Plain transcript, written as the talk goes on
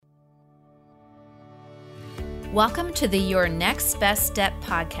Welcome to the Your Next Best Step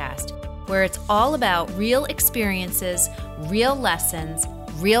podcast, where it's all about real experiences, real lessons,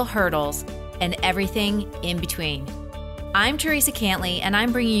 real hurdles, and everything in between. I'm Teresa Cantley, and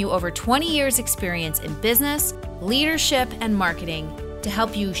I'm bringing you over 20 years experience in business, leadership, and marketing to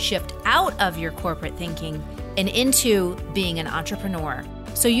help you shift out of your corporate thinking and into being an entrepreneur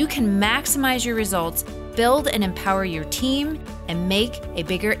so you can maximize your results, build and empower your team, and make a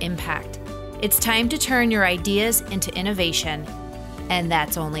bigger impact. It's time to turn your ideas into innovation, and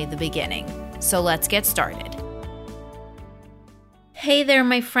that's only the beginning. So let's get started. Hey there,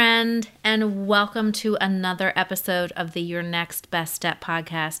 my friend, and welcome to another episode of the Your Next Best Step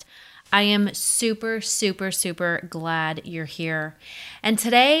podcast. I am super glad you're here. And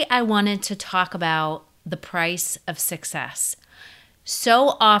today I wanted to talk about the price of success.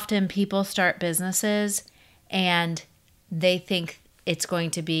 So often people start businesses and they think it's going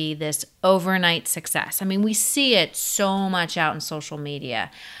to be this overnight success. I mean, we see it so much out in social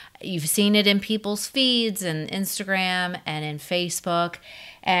media. You've seen it in people's feeds and Instagram and in Facebook.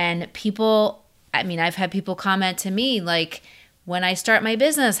 And people, I've had people comment to me like, when I start my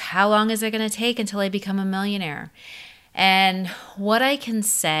business, how long is it going to take until I become a millionaire? And what I can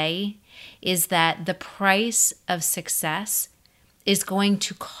say is that the price of success is going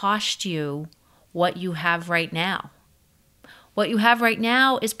to cost you what you have right now. What you have right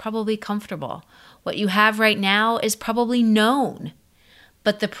now is probably comfortable. What you have right now is probably known.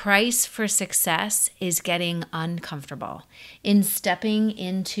 But the price for success is getting uncomfortable, in stepping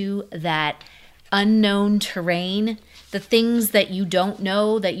into that unknown terrain, the things that you don't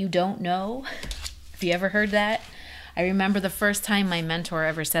know that you don't know. Have you ever heard that? I remember the first time my mentor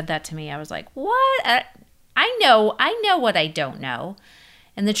ever said that to me. I was like, what? I know what I don't know.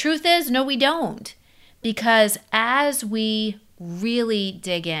 And the truth is, no, we don't. Because as we really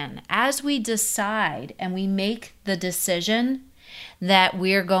dig in, as we decide and we make the decision that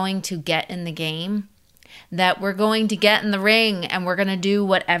we're going to get in the game, that we're going to get in the ring and we're going to do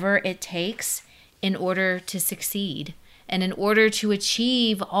whatever it takes in order to succeed and in order to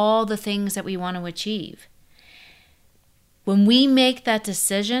achieve all the things that we want to achieve. When we make that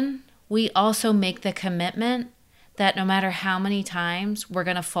decision, we also make the commitment that no matter how many times we're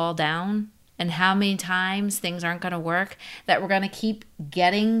going to fall down and how many times things aren't going to work, that we're going to keep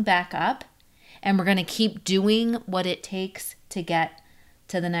getting back up and we're going to keep doing what it takes to get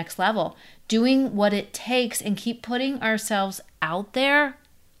to the next level, doing what it takes and keep putting ourselves out there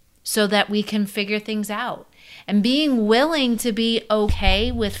so that we can figure things out. And being willing to be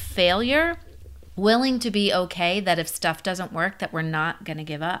okay with failure, willing to be okay that if stuff doesn't work, that we're not going to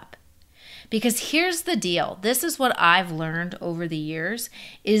give up. Because here's the deal. This is what I've learned over the years,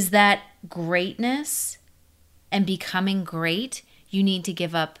 is that greatness and becoming great, you need to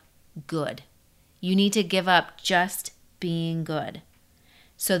give up good. You need to give up just being good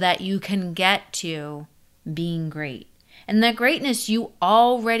so that you can get to being great. And that greatness you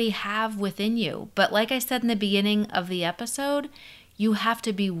already have within you. But like I said in the beginning of the episode, you have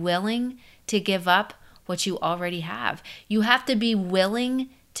to be willing to give up what you already have. You have to be willing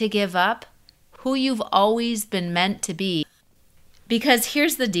to give up who you've always been meant to be. Because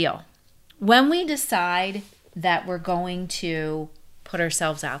here's the deal. When we decide that we're going to put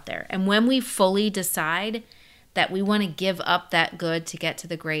ourselves out there, and when we fully decide that we want to give up that good to get to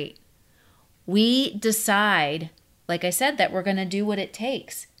the great, we decide, like I said, that we're going to do what it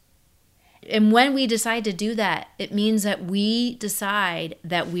takes. And when we decide to do that, it means that we decide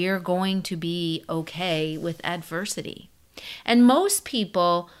that we're going to be okay with adversity. And most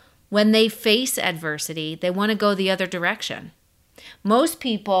people, when they face adversity, they want to go the other direction. Most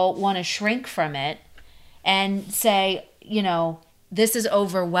people want to shrink from it and say, this is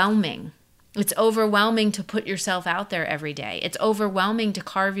overwhelming. It's overwhelming to put yourself out there every day. It's overwhelming to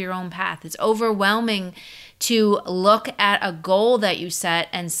carve your own path. It's overwhelming to look at a goal that you set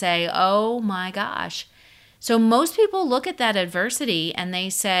and say, oh my gosh. So most people look at that adversity and they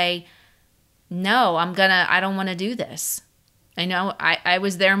say, no, I don't want to do this. I know I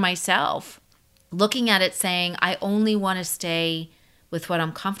was there myself, looking at it saying, I only want to stay with what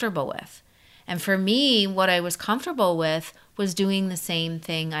I'm comfortable with. And for me, what I was comfortable with was doing the same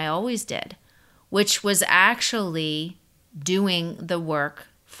thing I always did, which was actually doing the work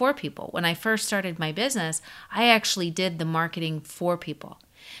for people. When I first started my business, I actually did the marketing for people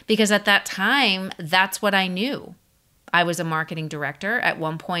because at that time, that's what I knew. I was a marketing director. At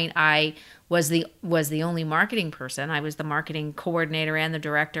one point, I was the only marketing person. I was the marketing coordinator and the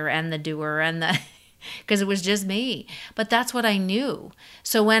director and the doer and the because it was just me. But that's what I knew.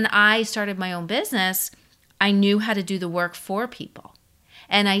 So when I started my own business, I knew how to do the work for people.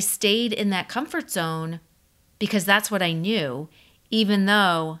 And I stayed in that comfort zone because that's what I knew, even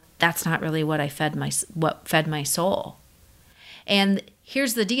though that's not really what fed my soul. And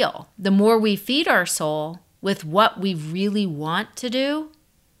here's the deal. The more we feed our soul with what we really want to do,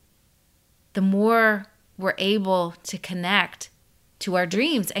 the more we're able to connect to our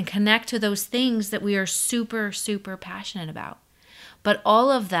dreams and connect to those things that we are super, super passionate about. But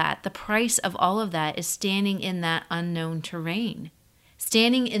all of that, the price of all of that is standing in that unknown terrain,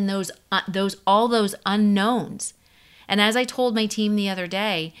 standing in all those unknowns. And as I told my team the other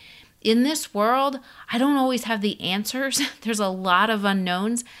day, in this world, I don't always have the answers. There's a lot of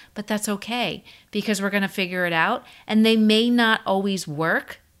unknowns, but that's okay because we're going to figure it out. And they may not always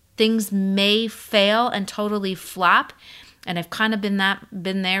work. Things may fail and totally flop. And I've kind of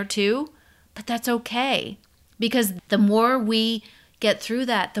been there too, but that's okay. Because the more we get through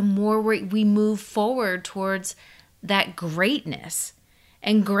that, the more we move forward towards that greatness.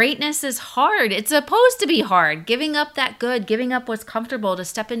 And greatness is hard. It's supposed to be hard. Giving up that good, giving up what's comfortable to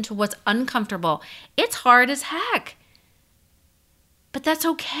step into what's uncomfortable. It's hard as heck. But that's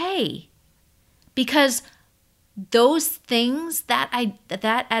okay. Because those things, that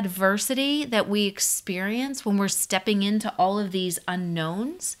adversity that we experience when we're stepping into all of these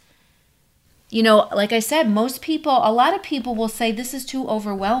unknowns, like I said, a lot of people will say this is too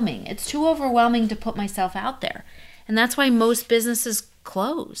overwhelming. It's too overwhelming to put myself out there. And that's why most businesses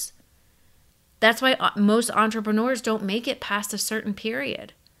close. That's why most entrepreneurs don't make it past a certain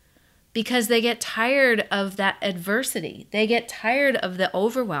period, because they get tired of that adversity. They get tired of the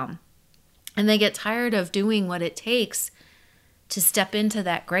overwhelm, and they get tired of doing what it takes to step into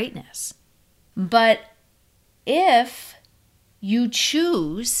that greatness. But if you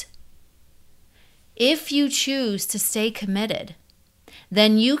choose to stay committed,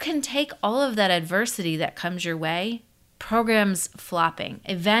 then you can take all of that adversity that comes your way, programs flopping,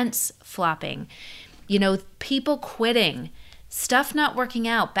 events flopping, people quitting, stuff not working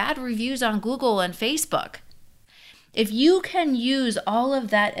out, bad reviews on Google and Facebook. If you can use all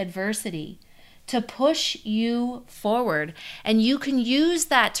of that adversity to push you forward, and you can use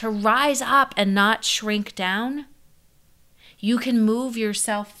that to rise up and not shrink down, you can move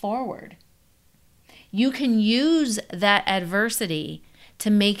yourself forward. You can use that adversity to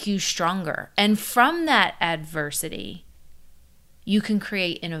make you stronger. And from that adversity, you can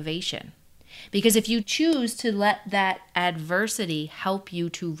create innovation. Because if you choose to let that adversity help you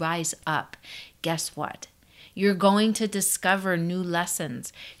to rise up, guess what? You're going to discover new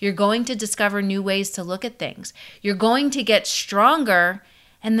lessons. You're going to discover new ways to look at things. You're going to get stronger,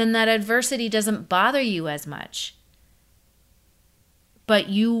 and then that adversity doesn't bother you as much. But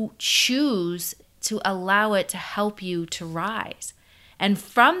you choose to allow it to help you to rise. And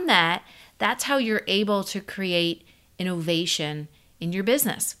from that, that's how you're able to create innovation in your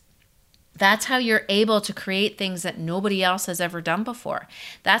business. That's how you're able to create things that nobody else has ever done before.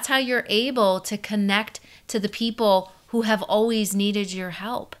 That's how you're able to connect to the people who have always needed your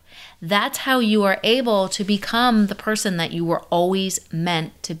help. That's how you are able to become the person that you were always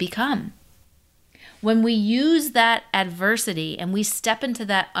meant to become. When we use that adversity and we step into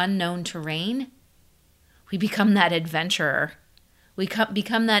that unknown terrain, we become that adventurer. We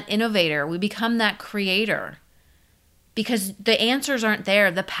become that innovator. We become that creator. Because the answers aren't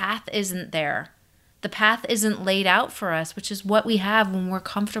there. The path isn't there. The path isn't laid out for us, which is what we have when we're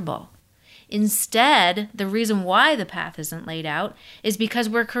comfortable. Instead, the reason why the path isn't laid out is because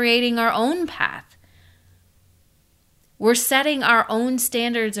we're creating our own path. We're setting our own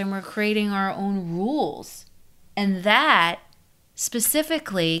standards and we're creating our own rules. And that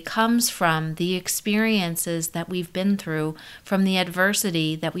specifically comes from the experiences that we've been through, from the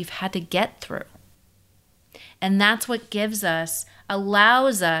adversity that we've had to get through. And that's what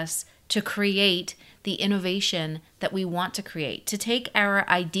allows us to create the innovation that we want to create, to take our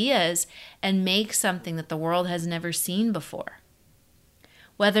ideas and make something that the world has never seen before.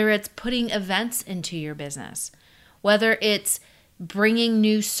 Whether it's putting events into your business, whether it's bringing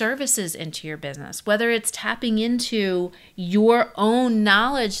new services into your business, whether it's tapping into your own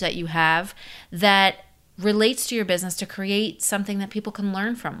knowledge that you have that relates to your business to create something that people can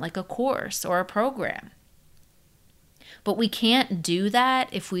learn from, like a course or a program. But we can't do that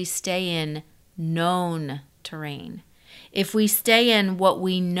if we stay in known terrain. If we stay in what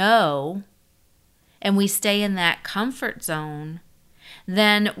we know and we stay in that comfort zone,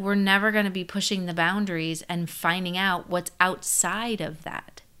 then we're never going to be pushing the boundaries and finding out what's outside of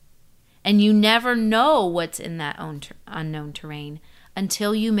that. And you never know what's in that unknown terrain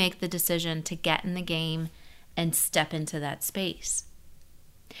until you make the decision to get in the game and step into that space.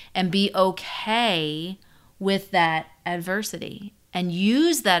 And be okay with that adversity and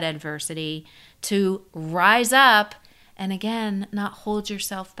use that adversity to rise up and, again, not hold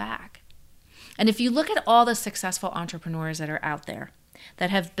yourself back. And if you look at all the successful entrepreneurs that are out there that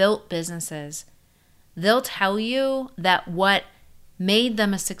have built businesses, they'll tell you that what made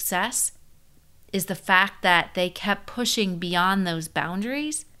them a success is the fact that they kept pushing beyond those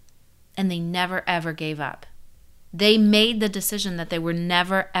boundaries and they never ever gave up. They made the decision that they were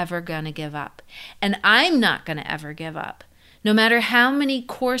never ever going to give up. And I'm not going to ever give up. No matter how many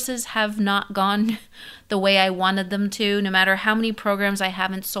courses have not gone the way I wanted them to, no matter how many programs I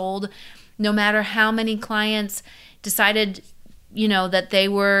haven't sold, no matter how many clients decided, that they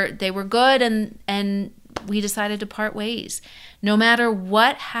were good and we decided to part ways. No matter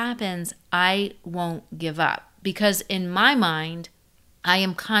what happens, I won't give up, because in my mind, I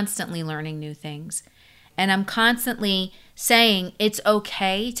am constantly learning new things. And I'm constantly saying it's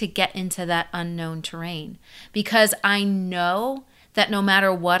okay to get into that unknown terrain, because I know that no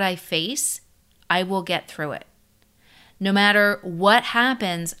matter what I face, I will get through it. No matter what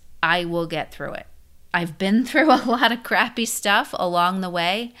happens, I will get through it. I've been through a lot of crappy stuff along the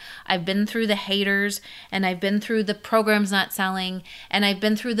way. I've been through the haters, and I've been through the programs not selling, and I've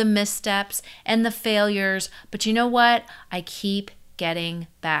been through the missteps and the failures. But you know what? I keep getting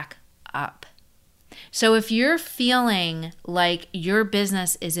back up. So if you're feeling like your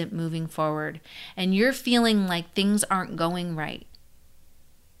business isn't moving forward and you're feeling like things aren't going right,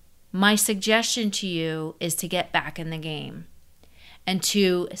 my suggestion to you is to get back in the game and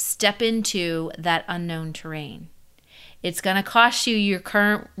to step into that unknown terrain. It's going to cost you your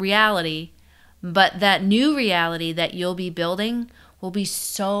current reality, but that new reality that you'll be building will be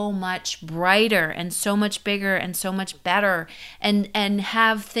so much brighter and so much bigger and so much better, and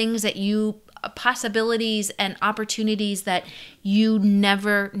have things that possibilities and opportunities that you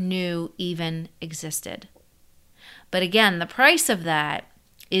never knew even existed. But again, the price of that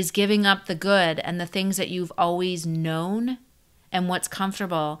is giving up the good and the things that you've always known and what's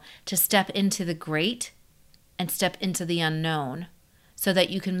comfortable to step into the great and step into the unknown, so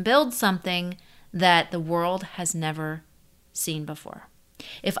that you can build something that the world has never seen before.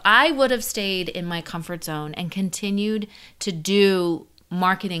 If I would have stayed in my comfort zone and continued to do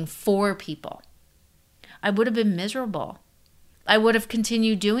marketing for people, I would have been miserable. I would have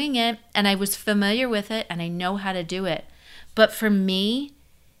continued doing it, and I was familiar with it, and I know how to do it. But for me,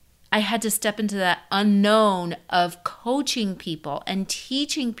 I had to step into that unknown of coaching people and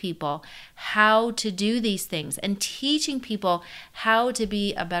teaching people how to do these things and teaching people how to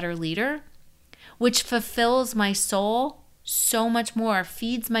be a better leader, which fulfills my soul so much more,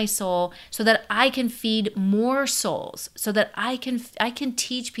 feeds my soul so that I can feed more souls, so that I can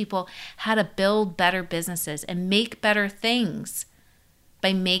teach people how to build better businesses and make better things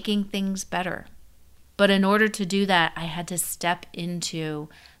by making things better. But in order to do that, I had to step into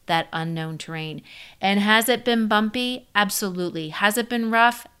that unknown terrain. And has it been bumpy? Absolutely. Has it been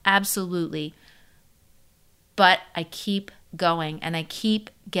rough? Absolutely. But I keep going and I keep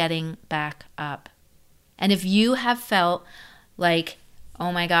getting back up. And if you have felt like,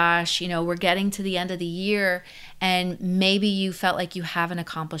 oh my gosh, we're getting to the end of the year, and maybe you felt like you haven't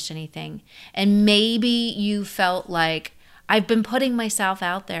accomplished anything, and maybe you felt like I've been putting myself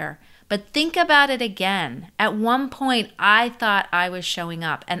out there, but think about it again. At one point, I thought I was showing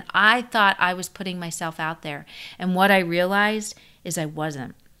up and I thought I was putting myself out there. And what I realized is I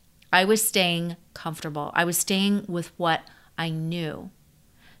wasn't. I was staying comfortable. I was staying with what I knew.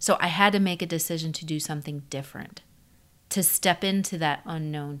 So I had to make a decision to do something different, to step into that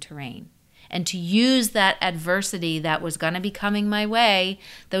unknown terrain and to use that adversity that was going to be coming my way,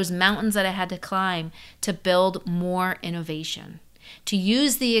 those mountains that I had to climb, to build more innovation, to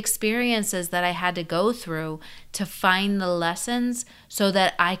use the experiences that I had to go through to find the lessons so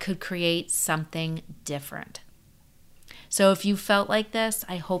that I could create something different. So if you felt like this,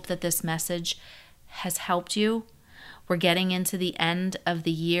 I hope that this message has helped you. We're getting into the end of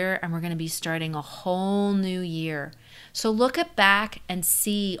the year and we're going to be starting a whole new year. So look back and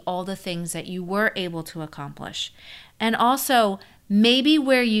see all the things that you were able to accomplish. And also maybe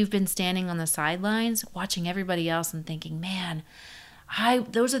where you've been standing on the sidelines, watching everybody else and thinking, man,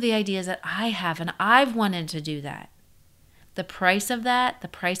 those are the ideas that I have and I've wanted to do that. The price of that, the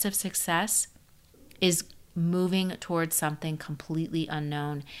price of success, is moving towards something completely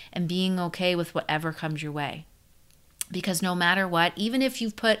unknown and being okay with whatever comes your way. Because no matter what, even if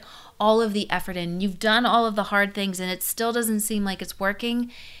you've put all of the effort in, you've done all of the hard things and it still doesn't seem like it's working,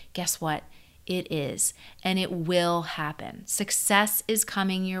 guess what? It is, and it will happen. Success is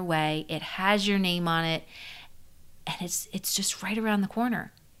coming your way. It has your name on it, and it's just right around the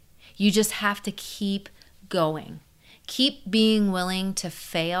corner. You just have to keep going. Keep being willing to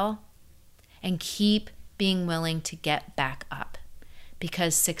fail and keep being willing to get back up,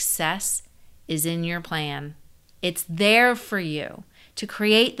 because success is in your plan. It's there for you to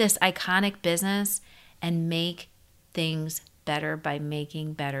create this iconic business and make things better by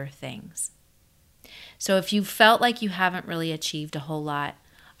making better things. So if you felt like you haven't really achieved a whole lot,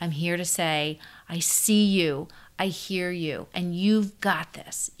 I'm here to say, I see you, I hear you, and you've got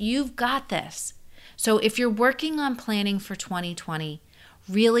this. You've got this. So if you're working on planning for 2020,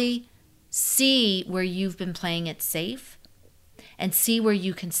 really see where you've been playing it safe and see where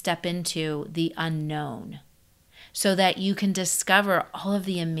you can step into the unknown so that you can discover all of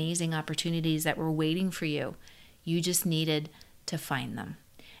the amazing opportunities that were waiting for you. You just needed to find them,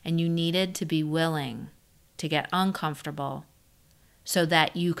 and you needed to be willing to get uncomfortable so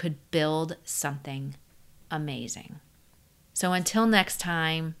that you could build something amazing. So until next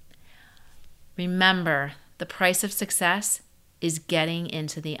time, remember, the price of success is getting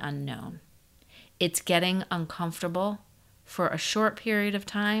into the unknown. It's getting uncomfortable for a short period of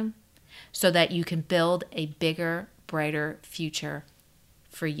time so that you can build a bigger, brighter future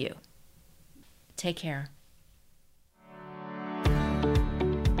for you. Take care.